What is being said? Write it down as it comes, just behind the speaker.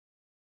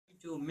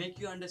to make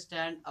you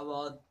understand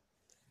about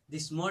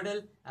this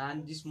model,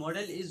 and this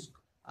model is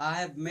I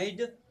have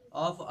made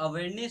of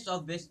awareness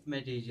of waste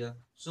material.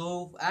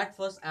 So at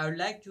first I would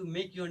like to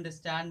make you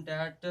understand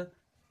that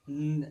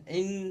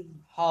in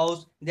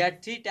house there are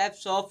three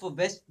types of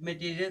waste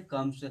material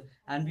comes,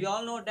 and we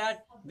all know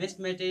that waste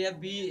material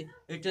be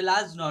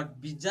utilized not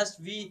be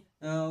just we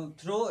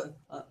throw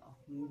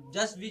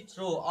just we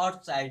throw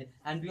outside,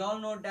 and we all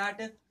know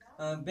that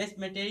waste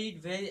material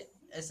is very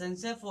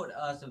essential for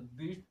us.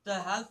 With the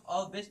help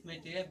of waste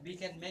material we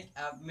can make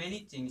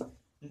many things.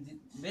 The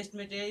waste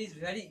material is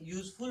very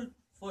useful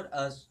for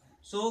us.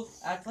 So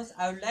at first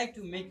I would like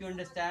to make you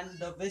understand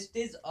the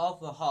wastage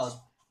of a house.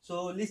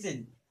 So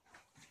listen,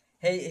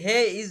 here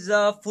is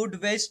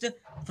food waste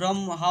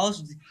from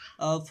house.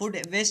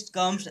 Food waste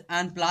comes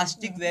and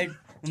plastic waste.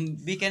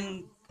 We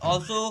can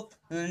also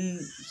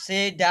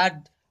say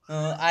that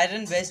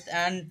iron waste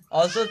and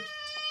also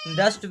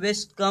dust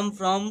waste come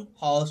from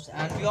house,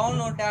 and we all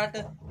know that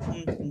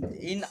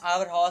in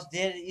our house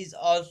there is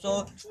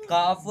also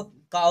calf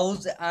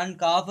cows and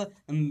calf.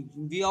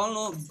 We all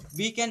know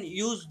we can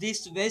use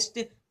this waste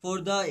for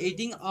the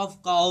eating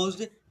of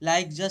cows,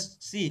 like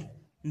just see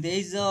there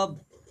is a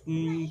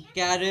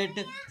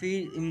carrot,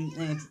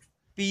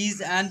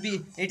 peas, and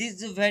it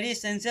is very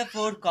essential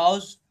for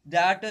cows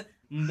that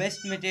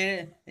best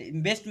material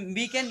best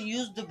we can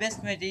use the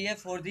best material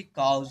for the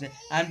cows.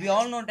 And we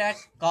all know that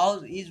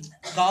cows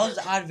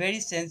are very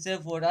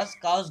sensitive for us.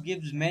 Cows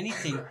gives many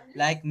things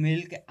like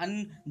milk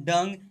and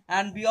dung,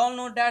 and we all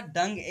know that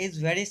dung is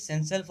very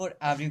essential for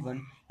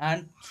everyone,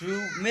 and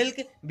through milk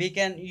we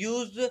can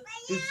use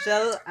to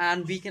sell,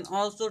 and we can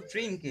also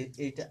drink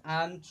it,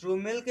 and through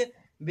milk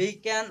we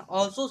can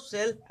also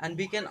sell, and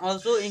we can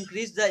also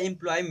increase the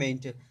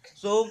employment.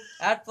 So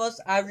at first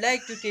I would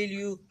like to tell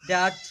you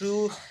that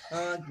through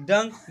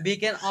dung we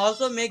can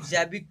also make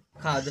jaivic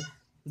khad.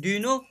 Do you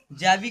know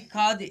jaivic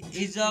khad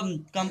is a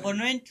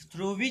component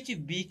through which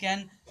we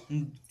can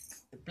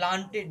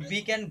plant it,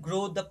 we can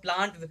grow the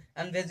plant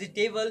and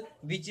vegetable,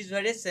 which is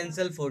very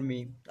essential for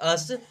me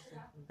us.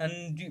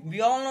 And we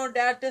all know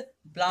that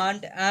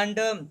plant and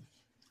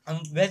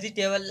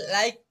vegetable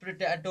like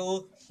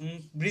potato,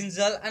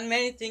 brinjal, and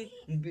many things.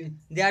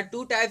 There are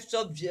two types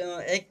of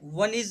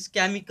one is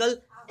chemical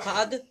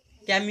khad,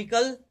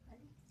 chemical,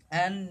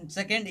 and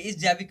second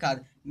is jaivic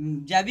khad.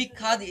 Jaivic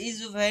khad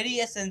is very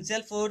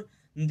essential for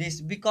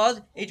this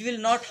because it will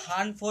not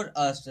harm for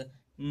us.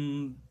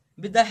 Mm,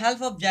 with the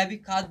help of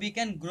jaivic khad we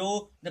can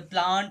grow the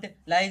plant,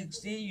 like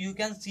see you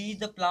can see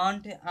the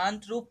plant,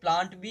 and through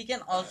plant we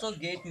can also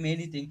get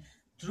many things.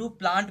 Through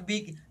plant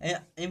big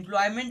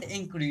employment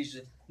increase.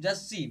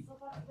 Just see,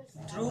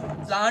 through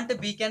plant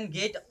we can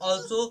get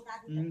also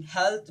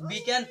health,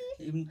 we can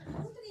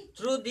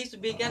through this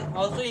we can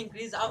also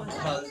increase our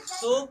health.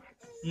 So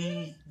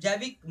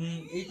jaivic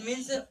it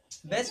means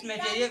best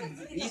material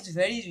is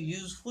very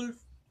useful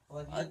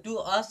to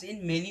us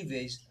in many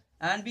ways.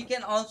 And we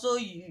can also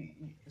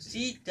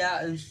see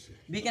that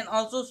we can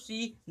also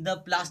see the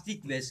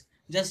plastic waste.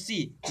 Just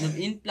see,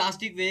 in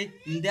plastic waste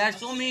there are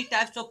so many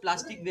types of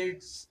plastic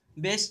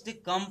waste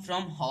come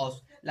from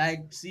house,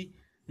 like see,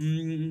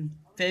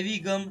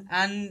 fevigum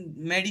and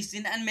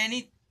medicine and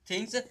many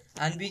things.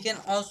 And we can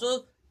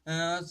also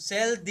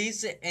sell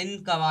this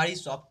in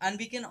kawari shop, and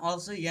we can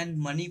also earn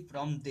money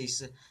from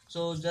this.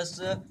 So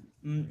just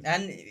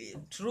and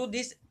through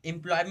this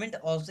employment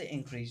also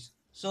increase.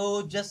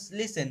 So just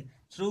listen,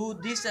 through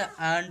this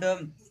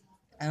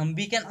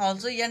we can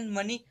also earn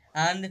money,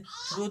 and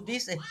through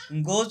this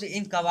goes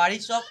in kawari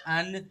shop,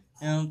 and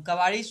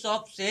kawari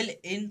shop sell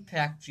in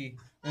factory,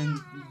 and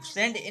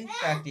send in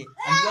factory.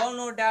 And we all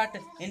know that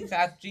in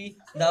factory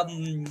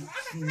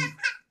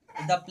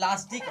the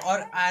plastic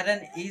or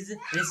iron is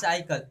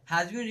recycled,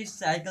 has been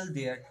recycled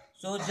there.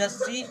 So just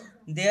see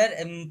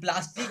there,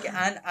 plastic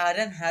and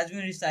iron has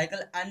been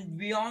recycled, and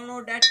we all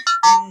know that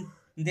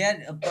in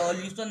their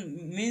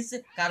pollution means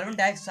carbon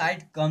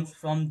dioxide comes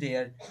from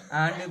there,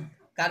 and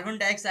carbon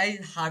dioxide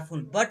is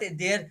harmful, but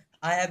there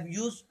I have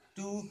used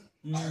to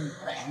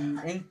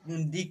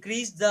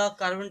decrease the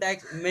carbon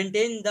dioxide,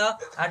 maintain the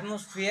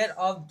atmosphere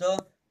of the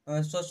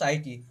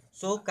society.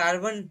 So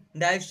carbon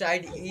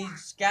dioxide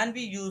is can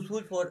be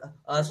useful for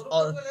us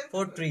or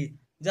for tree.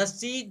 Just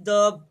see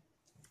the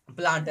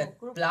plant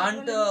oxide,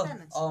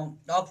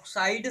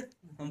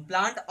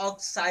 plant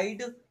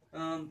oxide,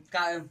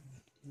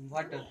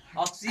 what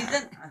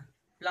oxygen,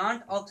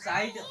 plant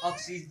oxide,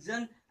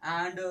 oxygen,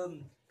 and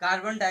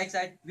carbon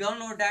dioxide. We all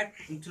know that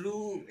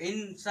through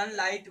in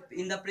sunlight,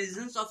 in the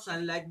presence of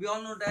sunlight, we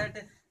all know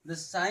that the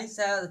science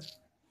has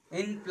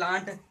in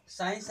plant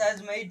science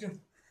has made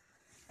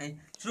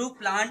through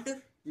plant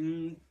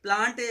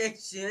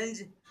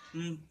exchange.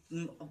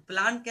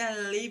 Plant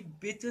can live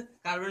with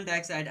carbon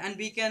dioxide, and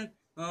we can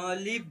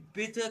live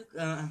with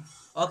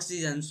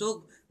oxygen.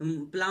 So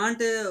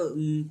plant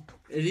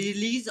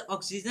release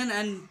oxygen,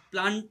 and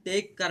plant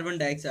take carbon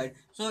dioxide.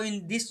 So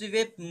in this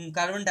way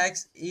carbon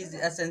dioxide is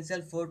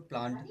essential for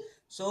plant.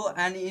 So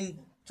and in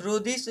through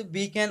this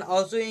we can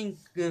also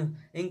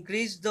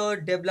increase the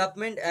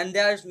development, and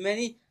there are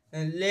many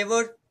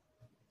labor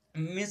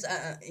means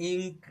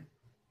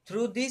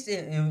through this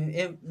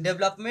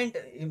development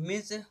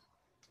means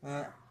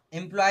uh,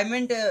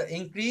 employment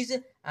increase.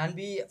 And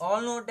we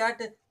all know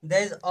that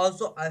there is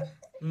also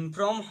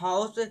from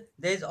house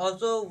there is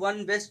also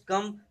one waste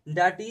come,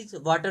 that is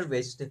water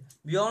waste.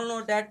 We all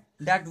know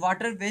that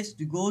water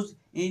waste goes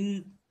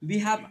in.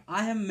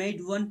 I have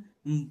made one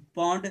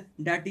pond,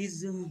 that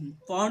is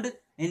pond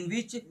in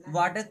which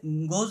water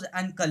goes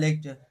and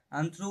collect.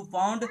 And through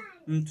pond,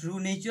 through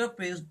nature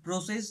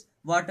process,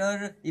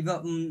 water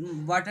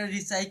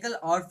recycle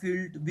or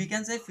filter, we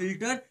can say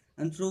filter.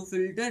 And through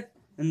filter,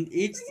 and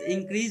it's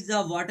increase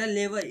the water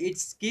level, it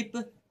skip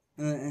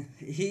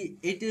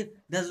it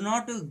does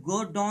not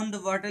go down the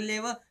water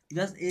level,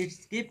 just it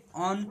skip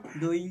on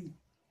doing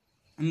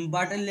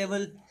water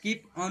level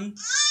keep on.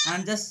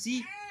 And just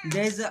see,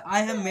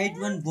 I have made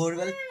one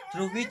borewell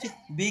through which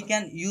we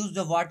can use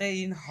the water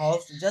in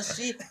house. Just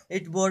see,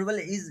 it borewell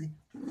is,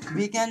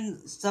 we can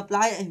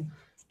supply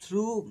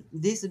through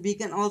this, we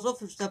can also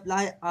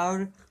supply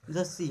our,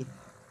 just see,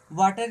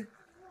 water.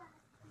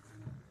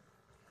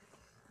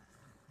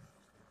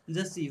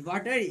 Just see,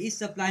 water is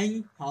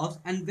supplying house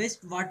and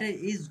waste water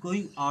is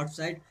going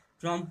outside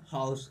from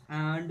house.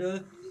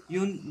 And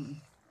you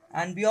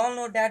and we all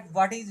know that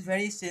water is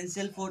very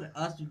essential for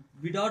us.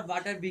 Without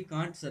water we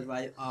can't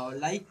survive our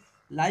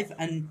life.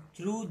 And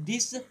through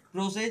this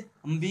process,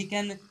 we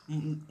can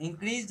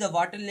increase the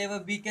water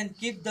level, we can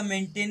keep the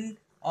maintain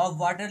of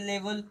water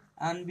level.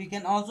 And we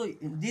can also,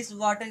 this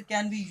water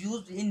can be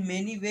used in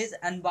many ways,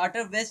 and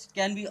water waste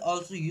can be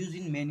also used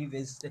in many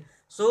ways.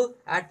 So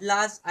at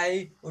last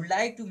I would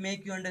like to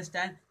make you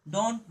understand,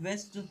 don't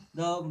waste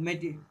the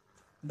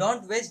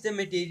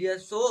material.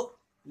 So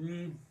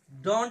mm,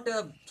 don't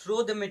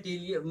throw the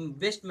material,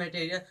 waste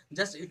material,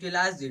 just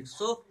utilize it.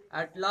 So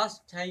at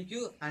last, thank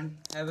you and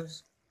have a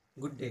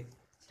good day.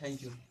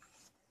 Thank you.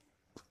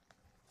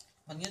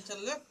 बढ़िया चल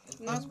रहा है,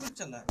 इतना speed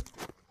चल रहा है।